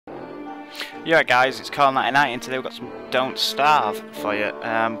Yeah, right, guys, it's Carl99 and today we've got some Don't Starve for you.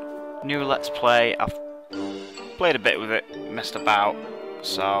 New Let's Play. I've played a bit with it, messed about,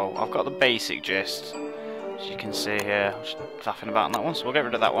 so I've got the basic gist. As you can see here, I'm just faffing about on that one, so we'll get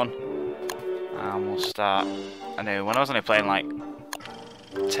rid of that one. And we'll start anew. When I was only playing like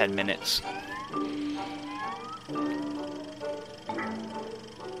 10 minutes.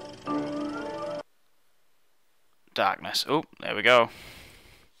 Darkness. Oh, there we go.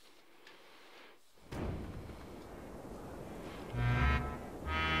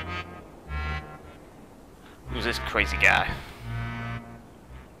 Who's this crazy guy?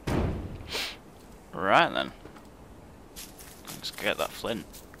 Right then. Let's get that flint.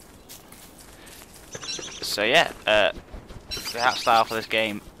 So yeah, the art style for this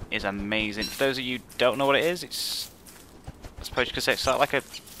game is amazing. For those of you who don't know what it is, it's, I suppose you could say it's sort of like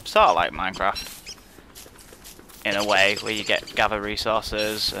Minecraft. In a way, where you gather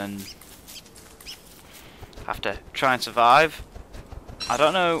resources and have to try and survive. I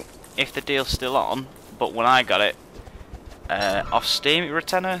don't know if the deal's still on, but when I got it off Steam, it were a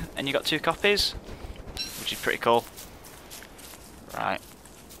tenner, and you got 2 copies, which is pretty cool. Right,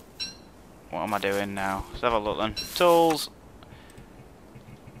 what am I doing now? Let's have a look then. Tools.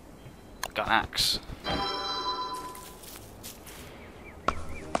 Got an axe.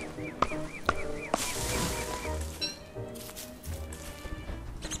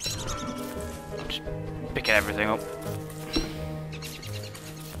 Just picking everything up.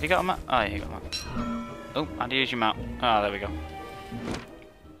 Have you got a map? Oh, yeah, you got a map. Oh, how do you use your map? Ah, there we go.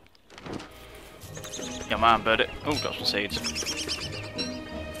 Got my bird it. Oh, got some seeds.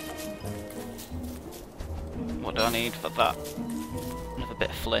 What do I need for that? Another bit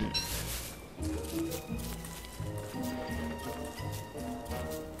of flint.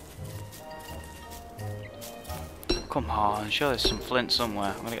 Come on, sure there's some flint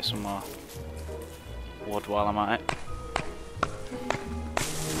somewhere. I'm gonna get some more wood while I'm at it.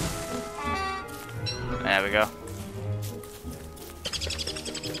 There we go.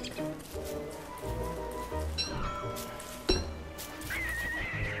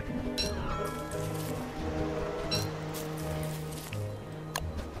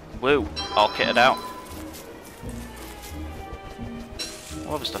 Woo! All kitted out.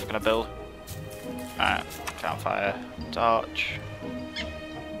 What other stuff can I build? Alright, campfire, torch,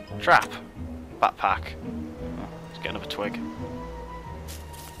 trap, backpack. Oh, let's get another twig.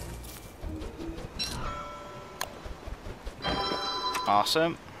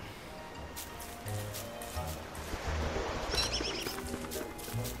 Awesome.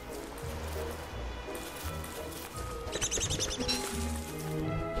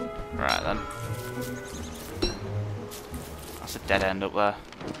 Right then. That's a dead end up there.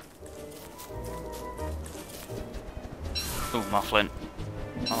 Ooh, my flint.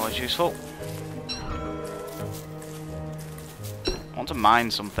 Always useful. I want to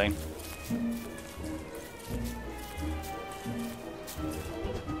mine something.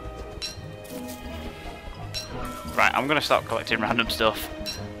 Right, I'm gonna start collecting random stuff.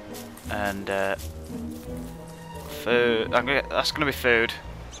 And food. That's gonna be food.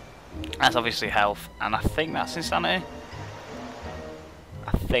 That's obviously health, and I think that's insanity.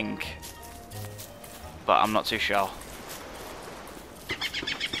 I think, but I'm not too sure.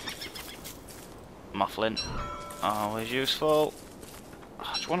 My flint, always useful.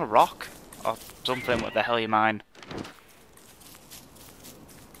 Oh, do you want a rock or something? What the hell you mine?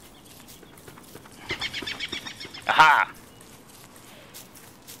 Aha!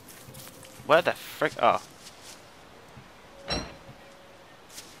 Where the frick? Oh.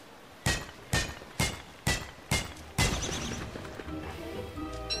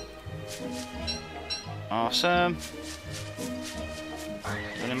 Awesome.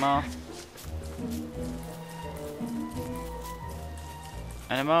 Any more?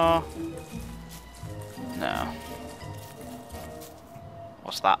 Any more? No.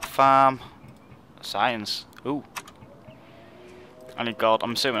 What's that? Farm. Science. Ooh. I need gold.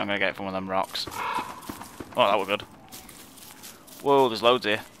 I'm assuming I'm going to get it from one of them rocks. Oh, that was good. Whoa, there's loads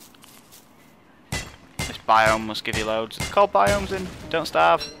here. This biome must give you loads. It's called biomes in Don't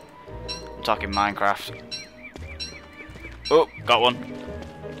Starve. I'm talking Minecraft. Oh, got one.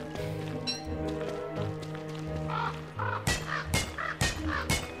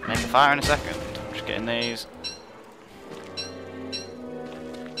 Make a fire in a second. I'm just getting these.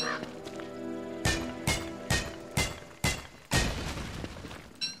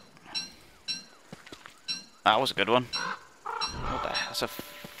 That was a good one. What the? That's a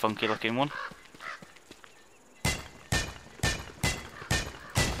funky looking one.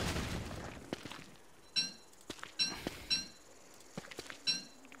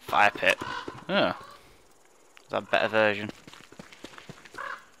 Fire pit. Huh. Is that a better version?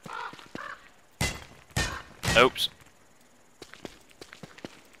 Oops.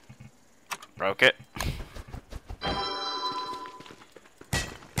 Broke it.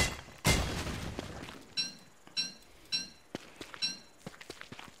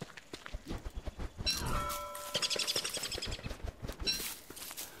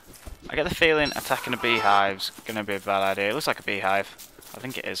 I get the feeling attacking a beehive's gonna be a bad idea. It looks like a beehive. I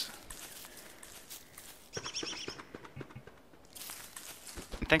think it is.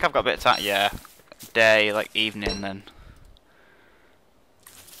 I think I've got a bit of time. Yeah. Day, like evening, then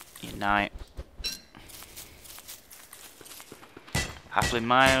your night. Happily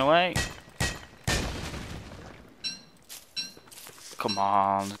mining away. Come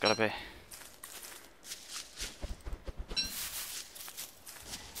on, there's gotta be.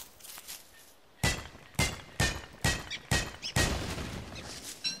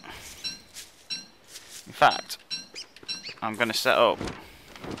 In fact, I'm gonna set up.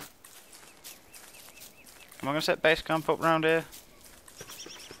 Am I gonna set base camp up round here?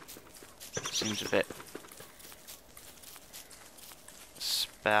 Seems a bit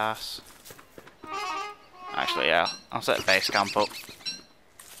sparse. Actually, yeah, I'll set base camp up.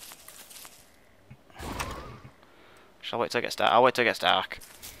 Shall I wait till it gets dark? I'll wait till it gets dark.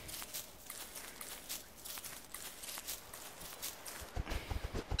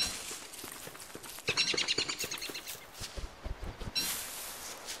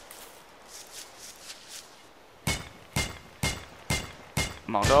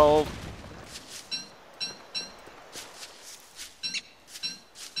 More gold.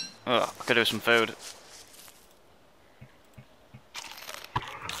 Oh, I could do some food.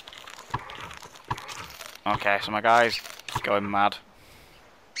 Okay, so my guy's going mad.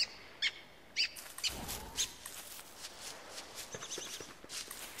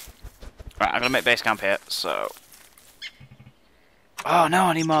 Right, I'm gonna make base camp here, so... Oh no,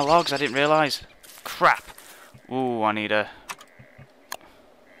 I need more logs, I didn't realise. Crap. Ooh, I need a...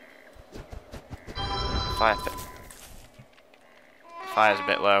 fire pit. Fire's a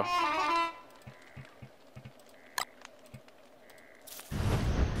bit low.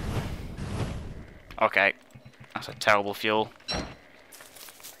 Okay, that's a terrible fuel.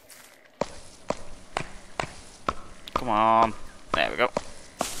 Come on. There we go.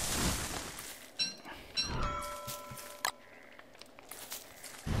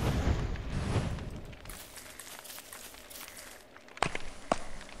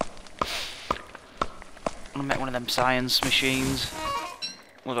 I'm gonna make one of them science machines.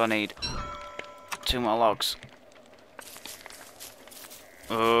 What do I need? 2 more logs.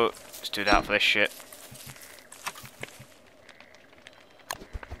 Oh, it's too dark for this shit.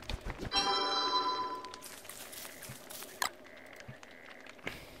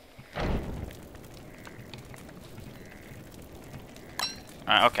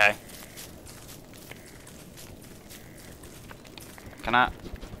 Alright, okay. Can I?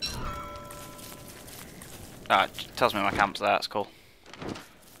 Ah, it tells me my camp's there, that's cool.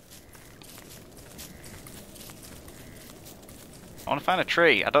 I want to find a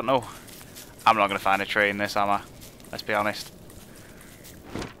tree. I don't know. I'm not going to find a tree in this, am I? Let's be honest.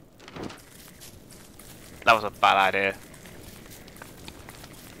 That was a bad idea.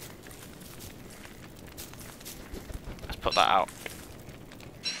 Let's put that out.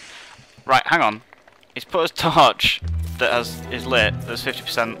 Right, hang on. He's put a torch that is lit. There's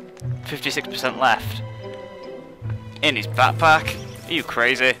 50%, 56% left in his backpack. Are you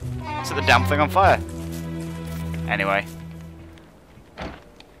crazy? Set the damn thing on fire. Anyway.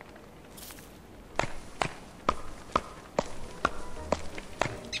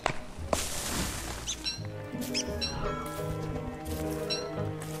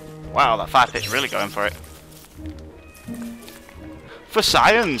 Wow, that fire pit's really going for it. For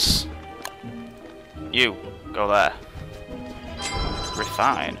science! You, go there.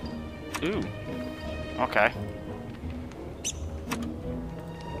 Refine. Ooh. Okay.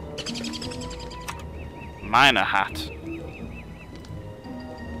 Miner hat.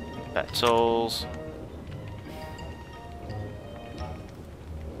 Better tools.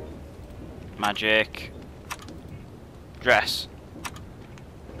 Magic. Dress.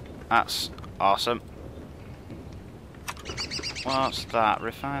 That's awesome. What's that?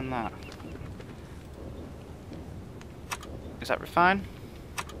 Refine that. Is that refine?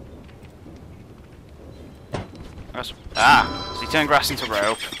 Grass. Ah! So you turn grass into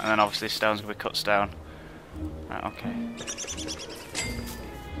rope, and then obviously stone's gonna be cut stone. Right, okay.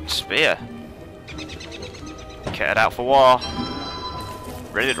 Spear. Kitted out for war.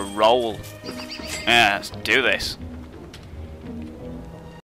 Ready to roll. Yeah, let's do this.